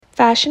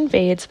Fashion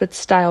fades, but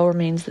style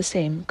remains the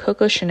same.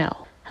 Coco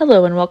Chanel.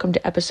 Hello and welcome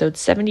to episode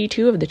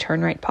 72 of the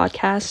Turn Right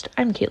podcast.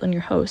 I'm Caitlin,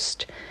 your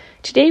host.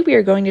 Today we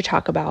are going to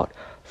talk about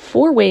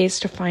 4 ways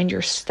to find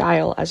your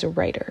style as a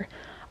writer.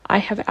 I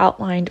have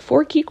outlined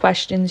 4 key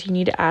questions you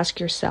need to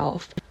ask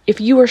yourself if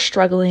you are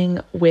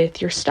struggling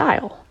with your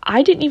style.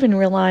 I didn't even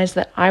realize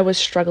that I was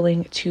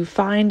struggling to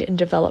find and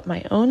develop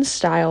my own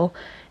style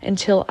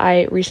until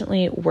I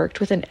recently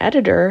worked with an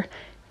editor,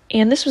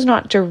 and this was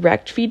not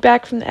direct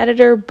feedback from the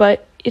editor,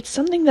 but it's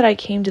something that I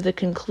came to the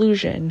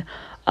conclusion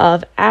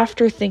of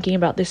after thinking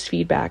about this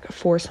feedback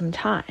for some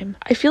time.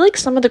 I feel like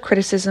some of the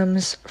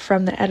criticisms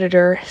from the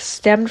editor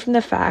stemmed from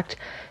the fact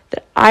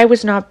that I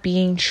was not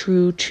being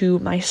true to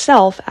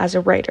myself as a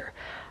writer.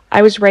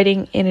 I was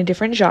writing in a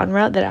different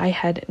genre that I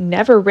had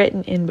never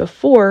written in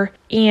before,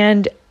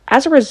 and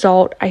as a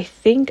result, I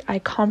think I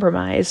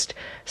compromised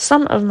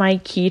some of my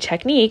key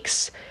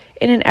techniques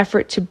in an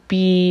effort to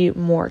be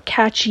more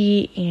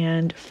catchy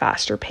and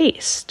faster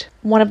paced.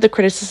 One of the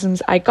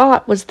criticisms I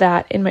got was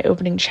that in my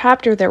opening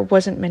chapter there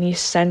wasn't many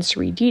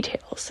sensory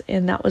details,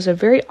 and that was a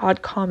very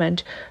odd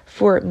comment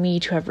for me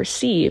to have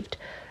received,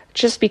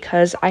 just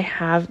because I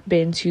have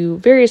been to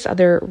various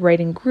other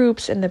writing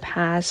groups in the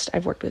past.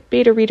 I've worked with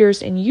beta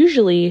readers, and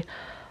usually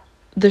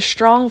the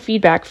strong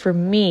feedback for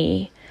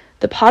me,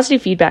 the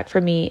positive feedback for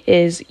me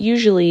is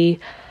usually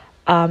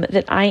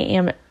that I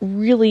am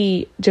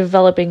really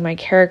developing my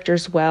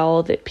characters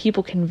well, that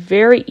people can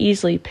very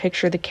easily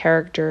picture the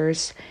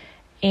characters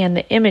and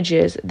the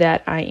images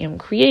that I am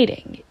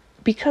creating.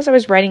 Because I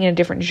was writing in a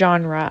different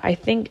genre, I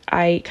think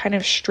I kind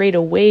of strayed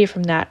away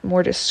from that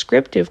more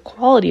descriptive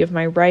quality of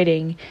my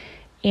writing,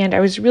 and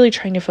I was really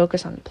trying to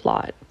focus on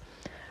plot.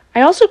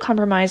 I also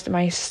compromised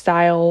my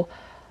style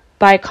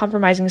by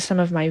compromising some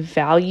of my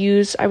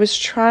values. I was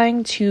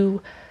trying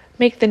to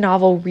make the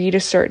novel read a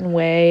certain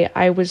way.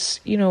 I was,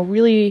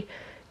 really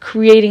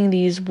creating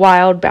these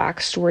wild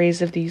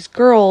backstories of these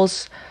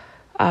girls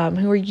who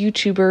are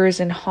YouTubers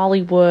in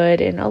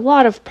Hollywood, and a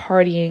lot of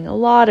partying, a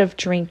lot of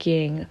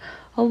drinking,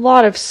 a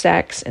lot of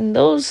sex, and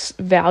those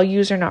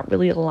values are not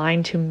really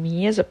aligned to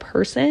me as a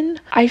person.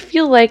 I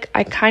feel like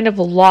I kind of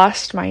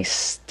lost my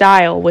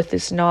style with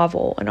this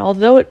novel, and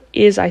although it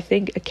is, I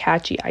think, a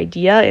catchy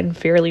idea and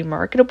fairly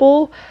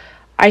marketable,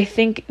 I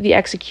think the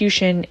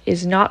execution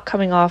is not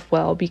coming off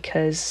well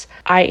because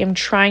I am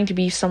trying to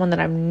be someone that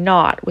I'm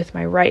not with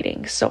my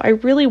writing. So I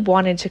really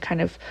wanted to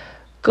kind of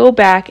go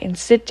back and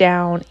sit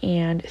down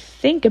and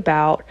think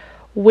about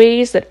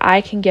ways that I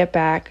can get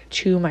back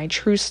to my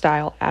true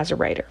style as a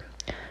writer.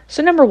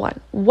 So number 1,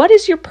 what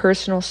is your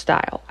personal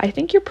style? I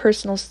think your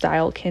personal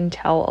style can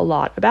tell a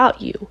lot about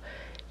you.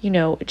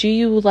 Do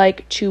you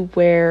like to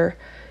wear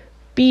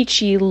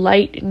beachy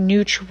light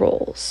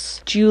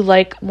neutrals? Do you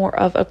like more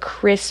of a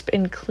crisp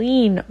and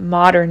clean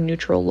modern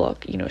neutral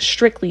look?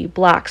 Strictly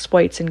blacks,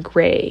 whites, and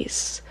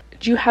grays?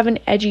 Do you have an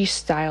edgy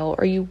style?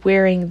 Are you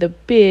wearing the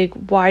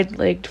big,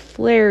 wide-legged,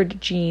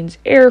 flared jeans,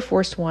 Air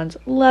Force Ones,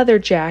 leather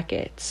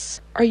jackets?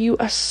 Are you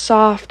a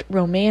soft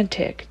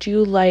romantic? Do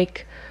you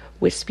like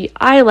wispy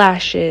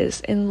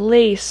eyelashes and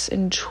lace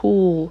and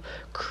tulle,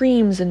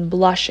 creams and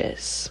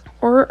blushes?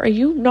 Or are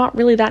you not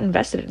really that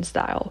invested in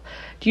style?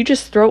 Do you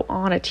just throw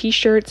on a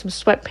t-shirt, some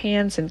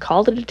sweatpants, and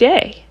call it a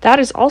day? That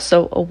is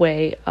also a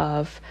way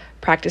of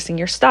practicing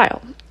your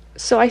style.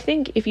 So I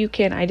think if you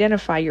can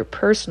identify your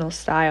personal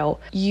style,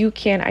 you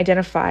can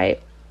identify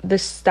the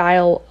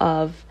style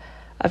of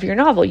your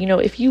novel.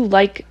 If you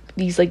like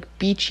these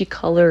beachy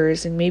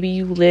colors, and maybe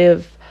you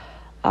live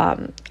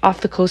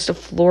off the coast of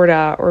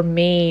Florida or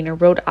Maine or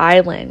Rhode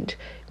Island,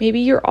 maybe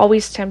you're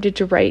always tempted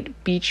to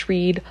write beach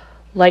read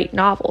light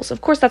novels.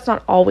 Of course, that's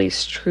not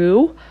always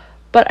true,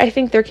 but I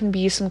think there can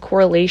be some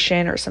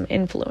correlation or some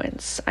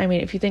influence. I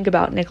mean, if you think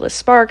about Nicholas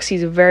Sparks,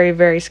 he's a very,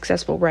 very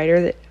successful writer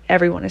that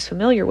everyone is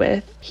familiar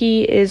with.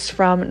 He is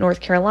from North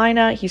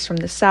Carolina, he's from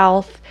the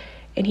South,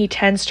 and he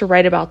tends to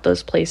write about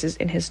those places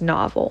in his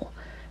novel.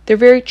 They're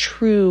very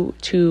true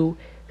to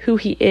who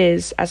he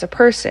is as a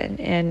person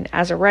and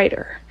as a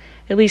writer.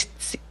 At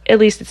least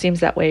it seems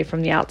that way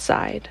from the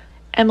outside.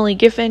 Emily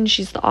Giffin,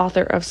 she's the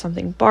author of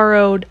Something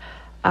Borrowed.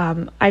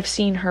 I've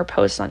seen her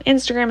posts on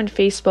Instagram and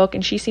Facebook,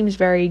 and she seems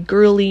very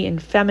girly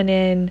and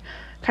feminine,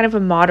 kind of a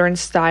modern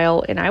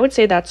style, and I would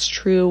say that's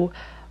true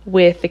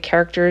with the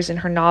characters in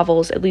her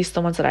novels, at least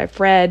the ones that I've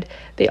read.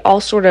 They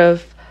all sort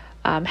of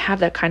have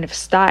that kind of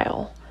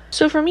style.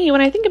 So for me,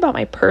 when I think about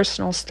my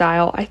personal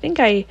style, I think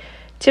I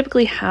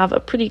typically have a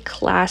pretty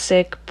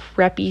classic,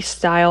 preppy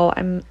style.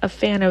 I'm a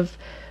fan of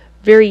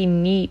very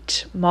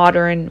neat,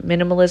 modern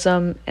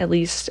minimalism, at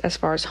least as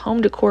far as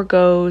home decor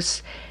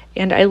goes.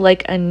 And I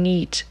like a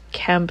neat,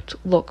 kempt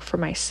look for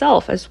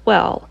myself as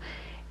well.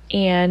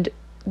 And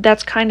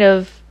that's kind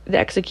of the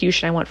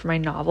execution I want for my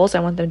novels. I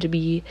want them to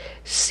be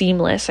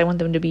seamless. I want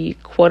them to be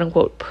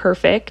quote-unquote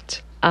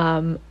perfect.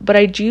 But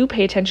I do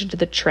pay attention to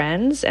the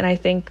trends, and I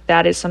think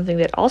that is something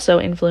that also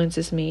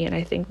influences me. And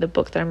I think the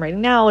book that I'm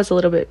writing now is a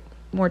little bit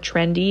more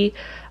trendy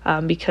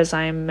because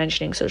I'm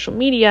mentioning social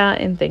media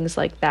and things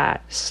like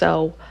that.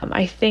 So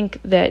I think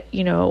that,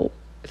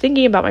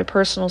 thinking about my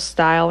personal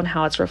style and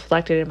how it's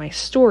reflected in my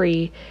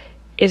story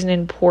is an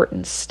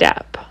important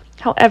step.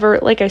 However,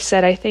 like I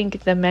said, I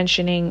think the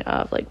mentioning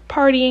of like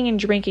partying and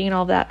drinking and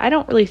all that, I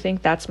don't really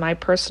think that's my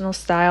personal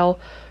style.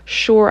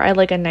 Sure, I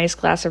like a nice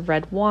glass of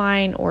red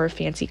wine or a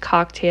fancy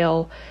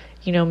cocktail,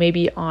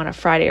 maybe on a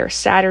Friday or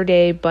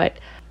Saturday, but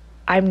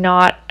I'm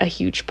not a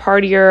huge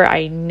partier.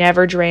 I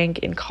never drank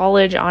in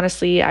college.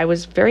 Honestly, I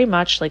was very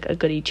much like a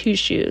goody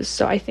two-shoes.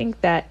 So I think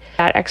that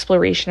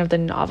exploration of the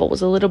novel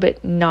was a little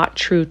bit not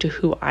true to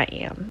who I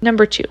am.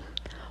 Number 2,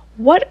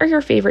 what are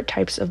your favorite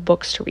types of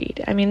books to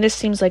read? I mean, this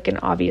seems like an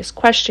obvious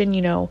question.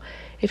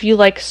 If you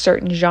like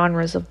certain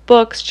genres of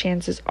books,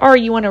 chances are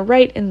you want to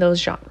write in those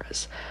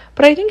genres.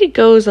 But I think it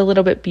goes a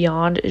little bit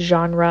beyond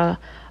genre.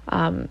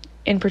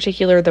 In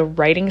particular, the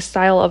writing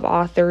style of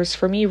authors.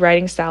 For me,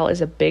 writing style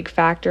is a big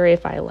factor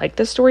if I like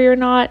the story or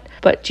not.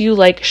 But do you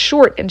like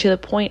short and to the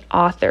point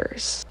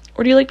authors?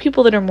 Or do you like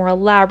people that are more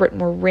elaborate,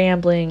 more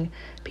rambling,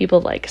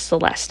 people like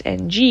Celeste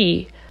Ng?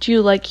 Do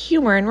you like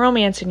humor and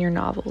romance in your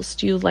novels?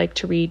 Do you like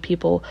to read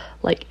people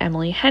like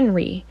Emily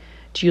Henry?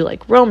 Do you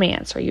like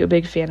romance? Are you a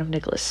big fan of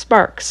Nicholas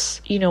Sparks?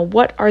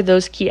 What are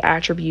those key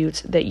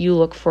attributes that you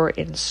look for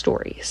in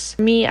stories?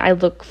 For me, I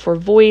look for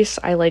voice.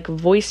 I like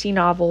voicey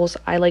novels.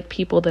 I like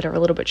people that are a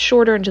little bit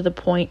shorter and to the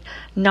point,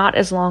 not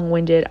as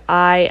long-winded.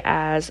 I,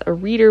 as a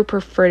reader,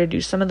 prefer to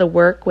do some of the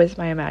work with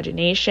my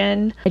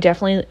imagination. I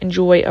definitely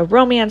enjoy a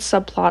romance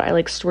subplot. I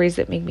like stories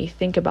that make me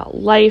think about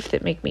life,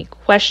 that make me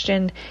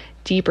question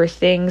deeper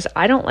things.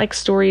 I don't like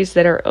stories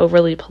that are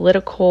overly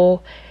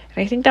political.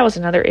 And I think that was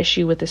another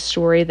issue with this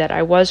story, that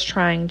I was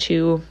trying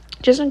to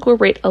just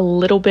incorporate a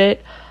little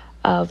bit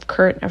of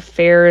current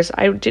affairs.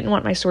 I didn't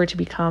want my story to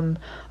become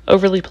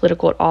overly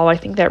political at all. I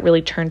think that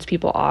really turns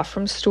people off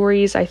from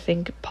stories. I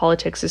think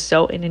politics is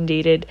so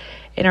inundated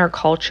in our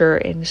culture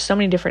in so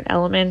many different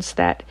elements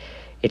that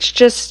it's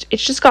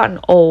just gotten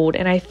old.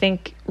 And I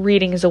think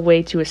reading is a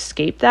way to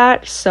escape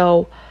that.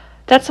 So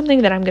that's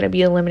something that I'm going to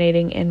be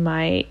eliminating in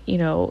my,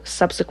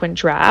 subsequent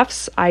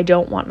drafts. I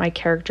don't want my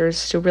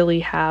characters to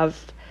really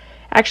have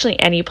actually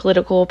any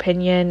political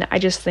opinion. I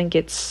just think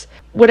it's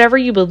whatever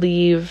you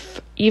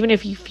believe, even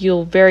if you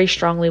feel very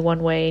strongly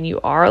one way and you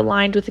are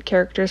aligned with the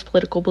character's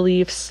political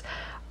beliefs,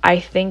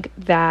 I think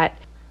that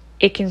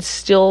it can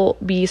still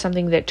be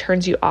something that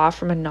turns you off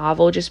from a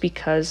novel just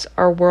because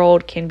our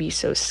world can be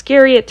so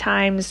scary at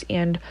times.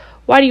 And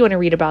why do you want to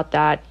read about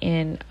that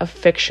in a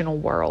fictional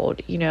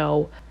world?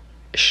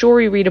 Sure,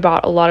 we read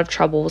about a lot of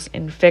troubles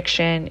in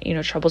fiction,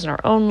 troubles in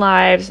our own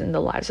lives and the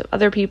lives of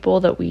other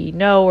people that we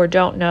know or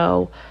don't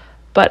know.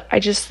 But I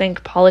just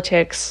think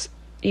politics,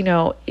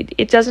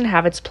 it doesn't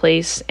have its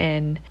place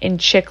in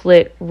chick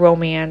lit,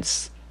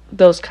 romance,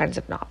 those kinds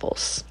of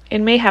novels. It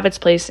may have its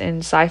place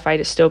in sci-fi,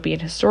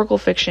 dystopian, historical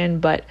fiction,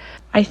 but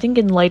I think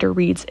in lighter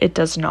reads, it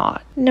does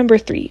not. Number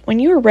 3, when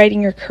you are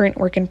writing your current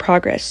work in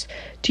progress,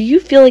 do you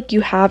feel like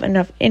you have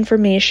enough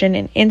information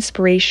and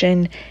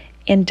inspiration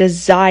and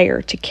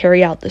desire to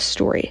carry out the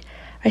story?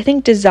 I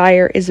think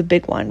desire is a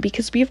big one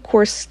because we, of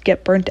course,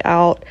 get burnt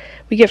out.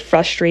 We get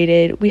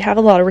frustrated. We have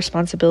a lot of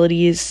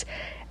responsibilities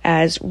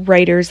as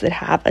writers that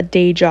have a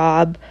day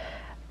job,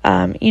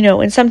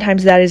 and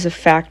sometimes that is a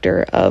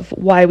factor of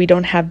why we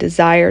don't have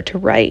desire to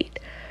write.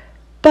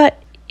 But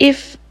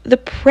if the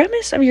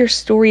premise of your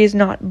story is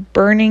not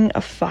burning a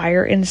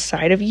fire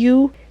inside of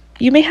you,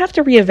 you may have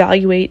to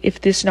reevaluate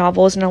if this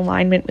novel is in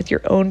alignment with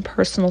your own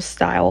personal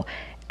style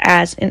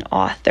as an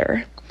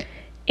author.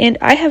 And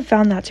I have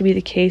found that to be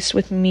the case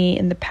with me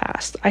in the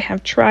past. I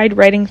have tried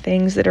writing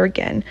things that are,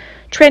 again,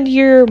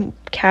 trendier,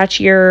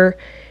 catchier,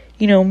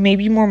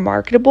 maybe more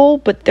marketable,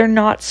 but they're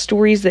not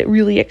stories that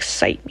really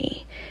excite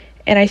me.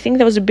 And I think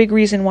that was a big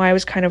reason why I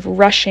was kind of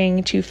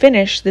rushing to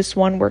finish this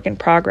one work in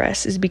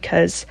progress, is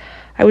because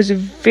I was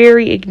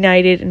very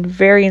ignited and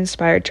very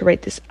inspired to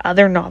write this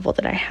other novel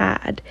that I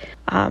had.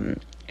 And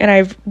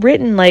I've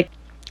written I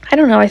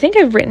think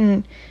I've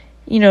written,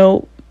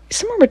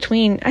 somewhere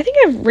between, I think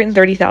I've written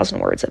 30,000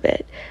 words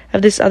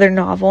of this other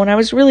novel, and I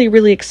was really,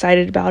 really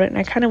excited about it, and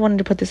I kind of wanted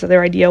to put this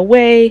other idea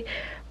away,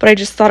 but I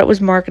just thought it was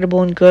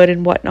marketable and good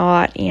and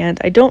whatnot, and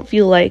I don't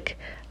feel like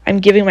I'm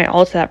giving my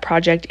all to that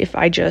project if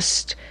I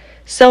just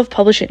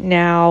self-publish it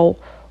now,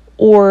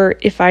 or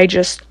if I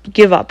just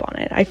give up on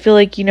it. I feel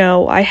like,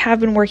 I have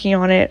been working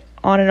on it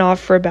on and off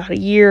for about a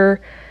year,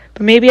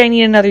 but maybe I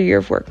need another year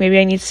of work, maybe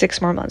I need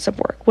 6 more months of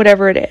work,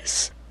 whatever it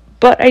is.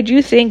 But I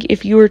do think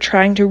if you are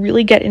trying to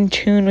really get in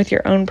tune with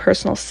your own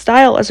personal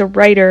style as a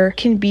writer,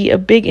 can be a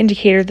big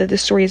indicator that the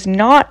story is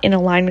not in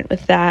alignment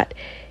with that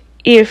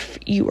if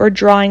you are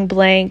drawing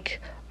blank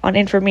on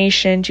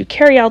information to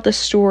carry out the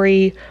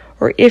story,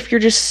 or if you're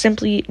just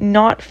simply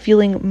not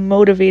feeling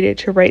motivated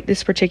to write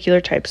this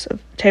particular type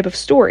of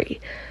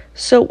story.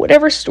 So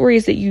whatever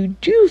stories that you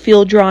do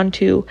feel drawn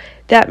to,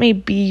 that may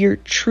be your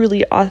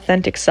truly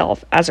authentic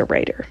self as a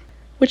writer.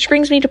 Which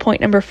brings me to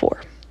point number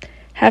 4.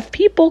 Have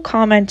people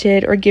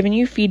commented or given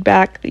you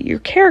feedback that your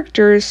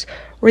characters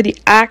or the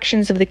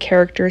actions of the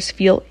characters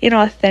feel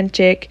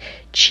inauthentic,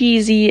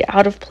 cheesy,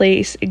 out of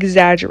place,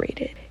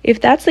 exaggerated? If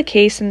that's the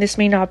case, then this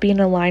may not be in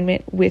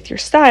alignment with your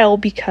style,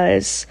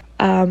 because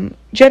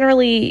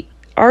generally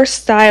our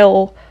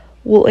style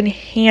will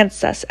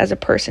enhance us as a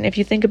person. If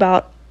you think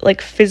about like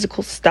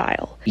physical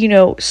style,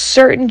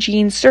 certain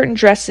jeans, certain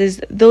dresses,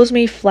 those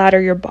may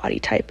flatter your body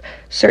type.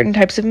 Certain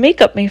types of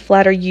makeup may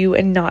flatter you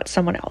and not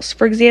someone else.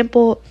 For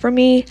example, for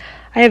me,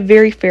 I have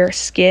very fair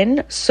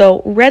skin,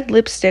 so red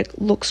lipstick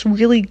looks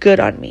really good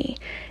on me.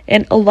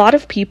 And a lot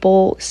of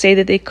people say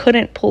that they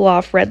couldn't pull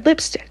off red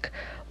lipstick.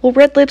 Well,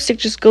 red lipstick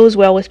just goes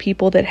well with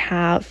people that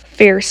have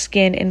fair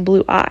skin and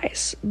blue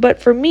eyes.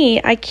 But for me,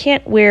 I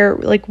can't wear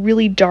like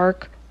really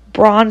dark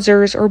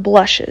bronzers or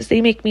blushes.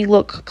 They make me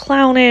look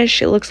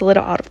clownish. It looks a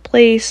little out of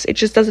place. It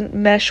just doesn't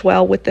mesh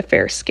well with the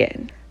fair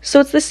skin.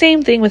 So it's the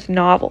same thing with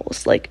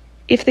novels. Like,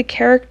 if the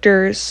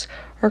characters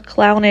are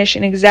clownish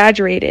and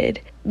exaggerated,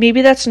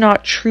 maybe that's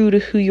not true to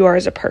who you are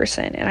as a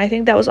person. And I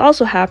think that was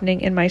also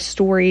happening in my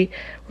story,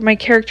 where my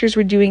characters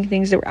were doing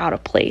things that were out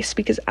of place,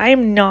 because I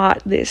am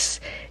not this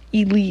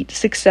elite,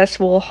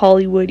 successful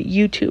Hollywood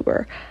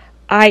YouTuber.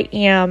 I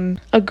am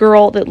a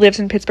girl that lives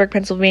in Pittsburgh,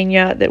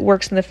 Pennsylvania, that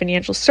works in the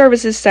financial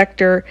services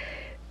sector,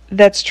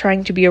 that's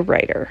trying to be a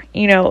writer.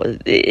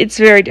 It's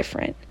very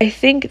different. I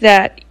think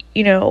that,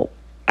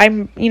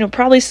 I'm,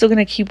 probably still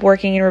going to keep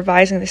working and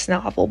revising this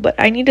novel, but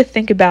I need to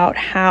think about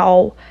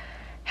how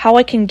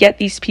I can get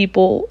these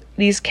people,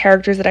 these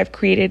characters that I've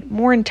created,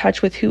 more in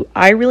touch with who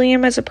I really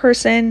am as a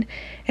person,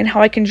 and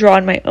how I can draw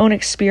on my own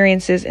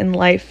experiences in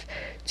life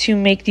to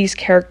make these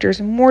characters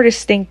more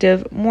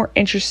distinctive, more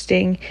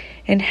interesting,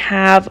 and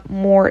have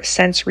more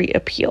sensory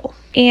appeal.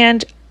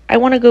 And I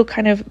want to go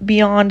kind of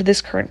beyond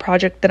this current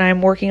project that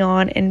I'm working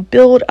on and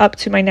build up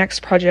to my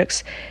next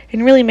projects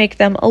and really make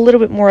them a little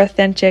bit more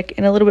authentic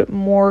and a little bit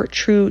more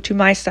true to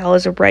my style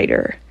as a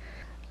writer.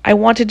 I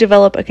want to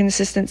develop a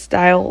consistent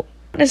style,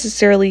 not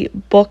necessarily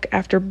book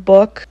after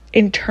book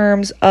in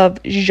terms of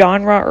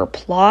genre or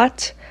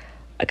plot,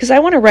 because I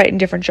want to write in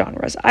different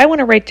genres. I want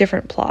to write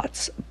different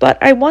plots,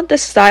 but I want the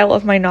style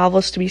of my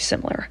novels to be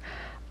similar.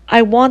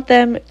 I want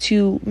them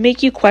to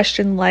make you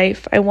question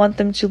life. I want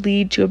them to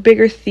lead to a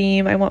bigger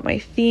theme. I want my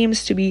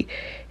themes to be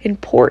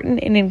important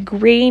and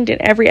ingrained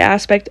in every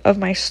aspect of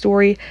my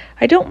story.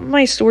 I don't want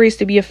my stories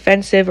to be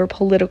offensive or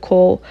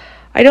political.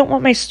 I don't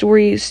want my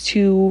stories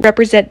to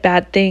represent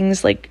bad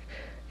things like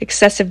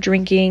excessive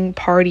drinking,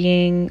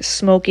 partying,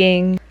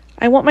 smoking.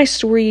 I want my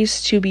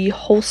stories to be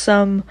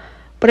wholesome,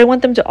 but I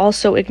want them to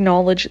also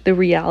acknowledge the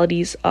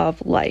realities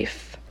of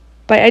life.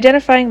 By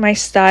identifying my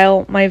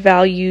style, my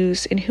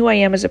values, and who I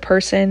am as a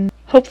person,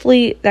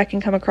 hopefully that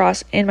can come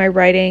across in my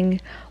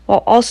writing,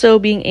 while also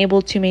being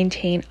able to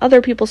maintain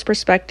other people's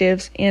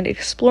perspectives and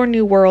explore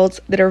new worlds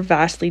that are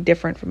vastly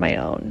different from my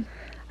own.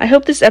 I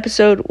hope this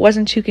episode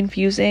wasn't too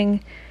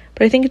confusing,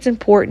 but I think it's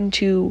important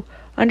to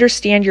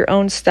understand your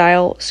own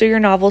style so your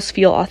novels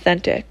feel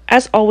authentic.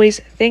 As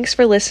always, thanks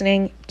for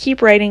listening.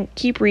 Keep writing,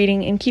 keep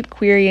reading, and keep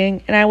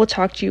querying, and I will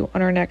talk to you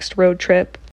on our next road trip.